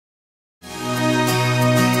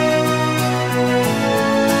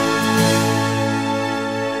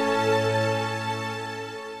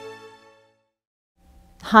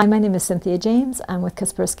Hi, my name is Cynthia James. I'm with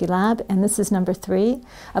Kaspersky Lab, and this is number 3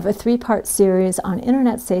 of a 3-part series on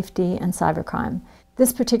internet safety and cybercrime.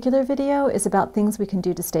 This particular video is about things we can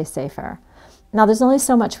do to stay safer. Now, there's only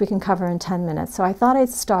so much we can cover in 10 minutes, so I thought I'd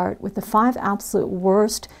start with the 5 absolute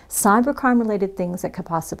worst cybercrime-related things that could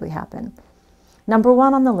possibly happen. Number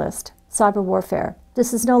 1 on the list, cyber warfare.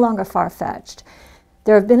 This is no longer far-fetched.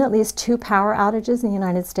 There have been at least 2 power outages in the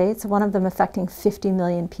United States, one of them affecting 50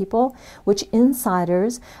 million people, which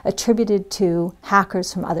insiders attributed to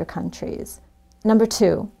hackers from other countries. Number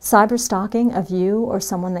 2, cyber stalking of you or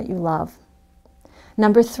someone that you love.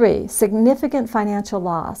 Number 3, significant financial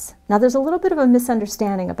loss. Now, there's a little bit of a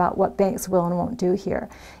misunderstanding about what banks will and won't do here.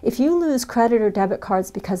 If you lose credit or debit cards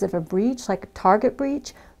because of a breach, like a Target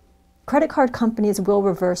breach, credit card companies will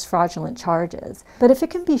reverse fraudulent charges. But if it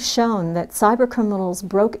can be shown that cybercriminals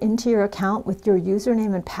broke into your account with your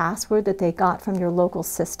username and password that they got from your local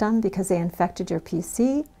system because they infected your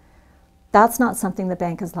PC, that's not something the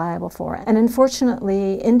bank is liable for. And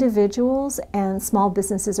unfortunately, individuals and small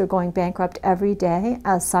businesses are going bankrupt every day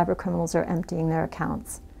as cybercriminals are emptying their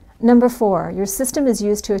accounts. Number 4, your system is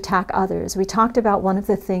used to attack others. We talked about one of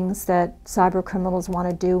the things that cybercriminals want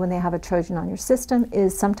to do when they have a Trojan on your system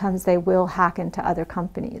is sometimes they will hack into other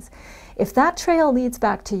companies. If that trail leads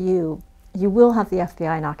back to you, you will have the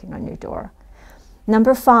FBI knocking on your door.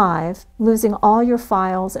 Number 5, losing all your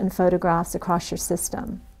files and photographs across your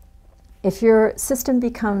system. If your system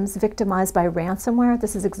becomes victimized by ransomware,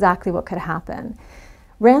 this is exactly what could happen.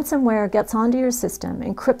 Ransomware gets onto your system,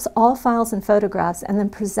 encrypts all files and photographs, and then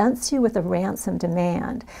presents you with a ransom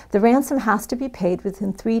demand. The ransom has to be paid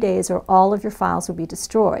within 3 days or all of your files will be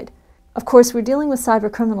destroyed. Of course, we're dealing with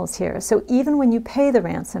cyber criminals here, so even when you pay the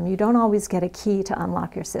ransom, you don't always get a key to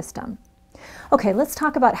unlock your system. Okay, let's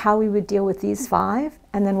talk about how we would deal with these 5,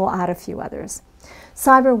 and then we'll add a few others.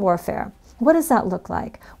 Cyber warfare. What does that look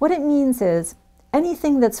like? What it means is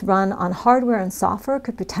anything that's run on hardware and software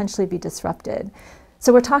could potentially be disrupted.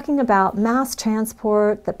 So we're talking about mass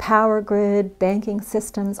transport, the power grid, banking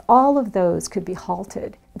systems, all of those could be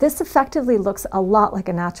halted. This effectively looks a lot like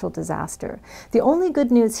a natural disaster. The only good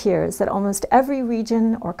news here is that almost every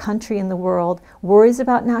region or country in the world worries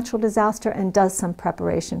about natural disaster and does some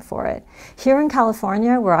preparation for it. Here in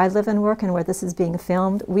California, where I live and work and where this is being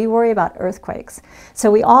filmed, we worry about earthquakes. So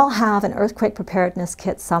we all have an earthquake preparedness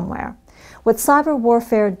kit somewhere. What cyber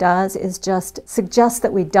warfare does is just suggest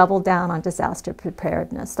that we double down on disaster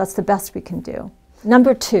preparedness. That's the best we can do.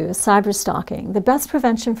 Number 2, cyber stalking. The best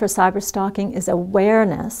prevention for cyber stalking is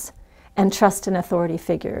awareness and trust in authority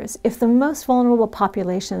figures. If the most vulnerable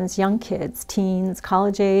populations, young kids, teens,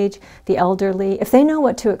 college age, the elderly, if they know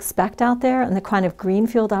what to expect out there and the kind of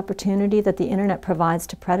greenfield opportunity that the internet provides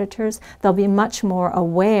to predators, they'll be much more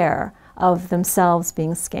aware of themselves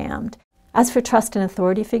being scammed. As for trust in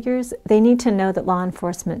authority figures, they need to know that law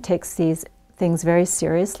enforcement takes these things very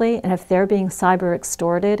seriously, and if they're being cyber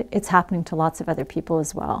extorted, it's happening to lots of other people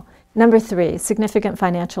as well. Number 3, significant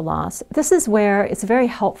financial loss. This is where it's very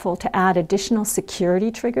helpful to add additional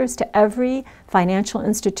security triggers to every financial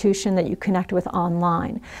institution that you connect with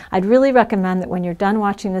online. I'd really recommend that when you're done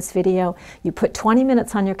watching this video, you put 20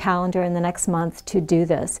 minutes on your calendar in the next month to do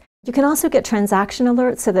this. You can also get transaction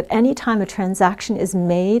alerts so that anytime a transaction is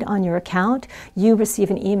made on your account, you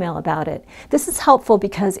receive an email about it. This is helpful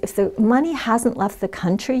because if the money hasn't left the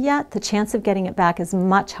country yet, the chance of getting it back is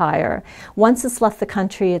much higher. Once it's left the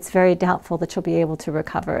country, it's very doubtful that you'll be able to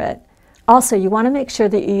recover it. Also, you want to make sure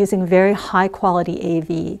that you're using very high quality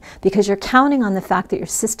AV because you're counting on the fact that your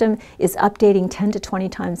system is updating 10 to 20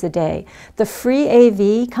 times a day. The free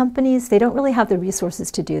AV companies, they don't really have the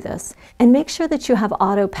resources to do this. And make sure that you have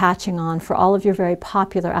auto patching on for all of your very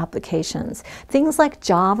popular applications. Things like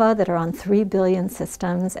Java that are on 3 billion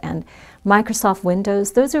systems and Microsoft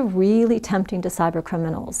Windows, those are really tempting to cyber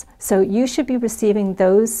criminals. So you should be receiving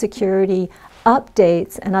those security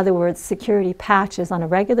updates, in other words, security patches on a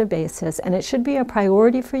regular basis, and it should be a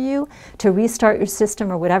priority for you to restart your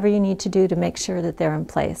system or whatever you need to do to make sure that they're in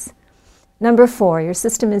place. Number 4, your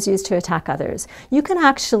system is used to attack others. You can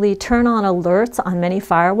actually turn on alerts on many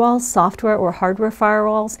firewalls, software or hardware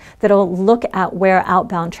firewalls, that'll look at where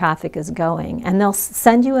outbound traffic is going, and they'll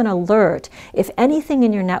send you an alert if anything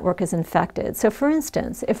in your network is infected. So for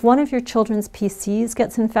instance, if one of your children's PCs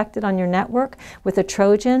gets infected on your network with a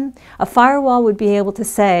Trojan, a firewall would be able to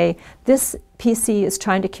say, this PC is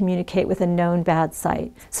trying to communicate with a known bad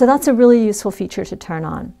site. So that's a really useful feature to turn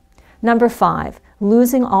on. Number 5,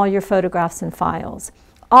 losing all your photographs and files.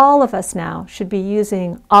 All of us now should be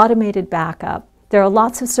using automated backup There are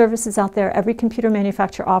lots of services out there. Every computer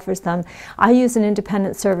manufacturer offers them. I use an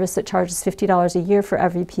independent service that charges $50 a year for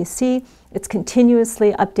every PC. It's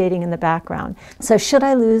continuously updating in the background. So should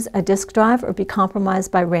I lose a disk drive or be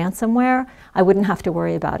compromised by ransomware, I wouldn't have to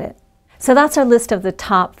worry about it. So that's our list of the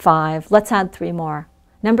top 5. Let's add 3 more.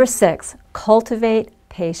 Number 6, cultivate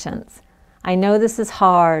patience. I know this is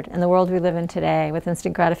hard in the world we live in today with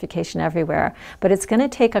instant gratification everywhere, but it's going to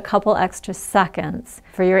take a couple extra seconds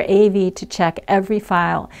for your AV to check every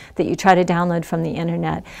file that you try to download from the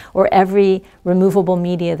internet or every removable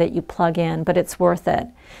media that you plug in, but it's worth it.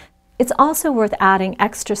 It's also worth adding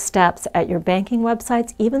extra steps at your banking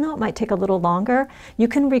websites, even though it might take a little longer. You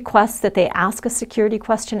can request that they ask a security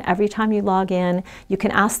question every time you log in. You can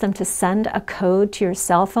ask them to send a code to your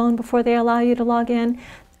cell phone before they allow you to log in.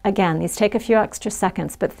 Again, these take a few extra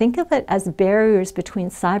seconds, but think of it as barriers between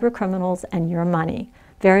cyber criminals and your money.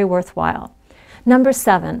 Very worthwhile. Number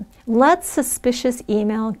 7, let suspicious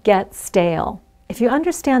email get stale. If you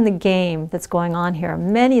understand the game that's going on here,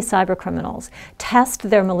 many cyber criminals test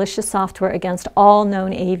their malicious software against all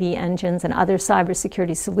known AV engines and other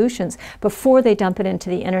cybersecurity solutions before they dump it into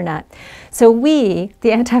the internet. So we, the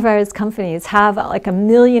antivirus companies, have like 1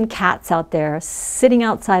 million cats out there sitting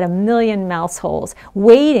outside 1 million mouse holes,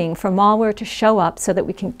 waiting for malware to show up so that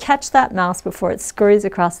we can catch that mouse before it scurries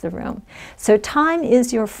across the room. So time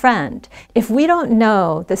is your friend. If we don't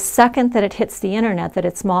know the second that it hits the internet that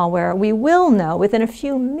it's malware, we will know within a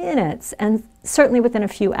few minutes, and certainly within a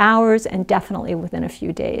few hours, and definitely within a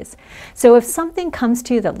few days. So if something comes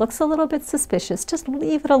to you that looks a little bit suspicious, just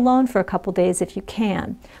leave it alone for a couple days if you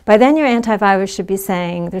can. By then your antivirus should be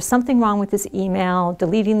saying there's something wrong with this email,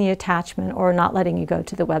 deleting the attachment, or not letting you go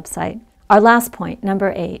to the website. Our last point,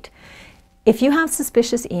 number 8. If you have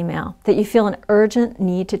suspicious email that you feel an urgent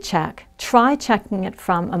need to check, try checking it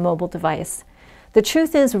from a mobile device. The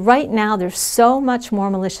truth is, right now, there's so much more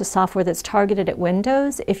malicious software that's targeted at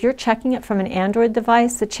Windows. If you're checking it from an Android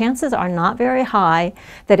device, the chances are not very high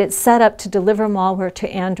that it's set up to deliver malware to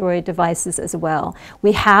Android devices as well.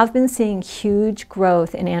 We have been seeing huge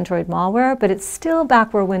growth in Android malware, but it's still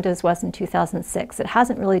back where Windows was in 2006. It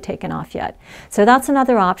hasn't really taken off yet. So that's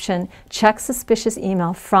another option. Check suspicious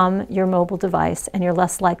email from your mobile device, and you're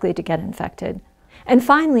less likely to get infected. And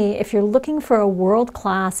finally, if you're looking for a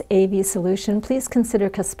world-class AV solution, please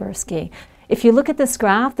consider Kaspersky. If you look at this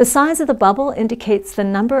graph, the size of the bubble indicates the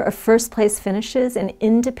number of first-place finishes in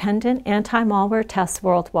independent anti-malware tests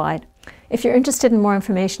worldwide. If you're interested in more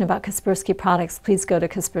information about Kaspersky products, please go to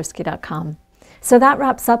kaspersky.com. So that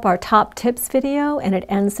wraps up our top tips video, and it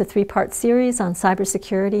ends the 3-part series on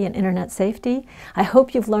cybersecurity and internet safety. I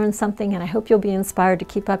hope you've learned something, and I hope you'll be inspired to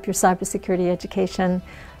keep up your cybersecurity education.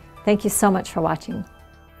 Thank you so much for watching.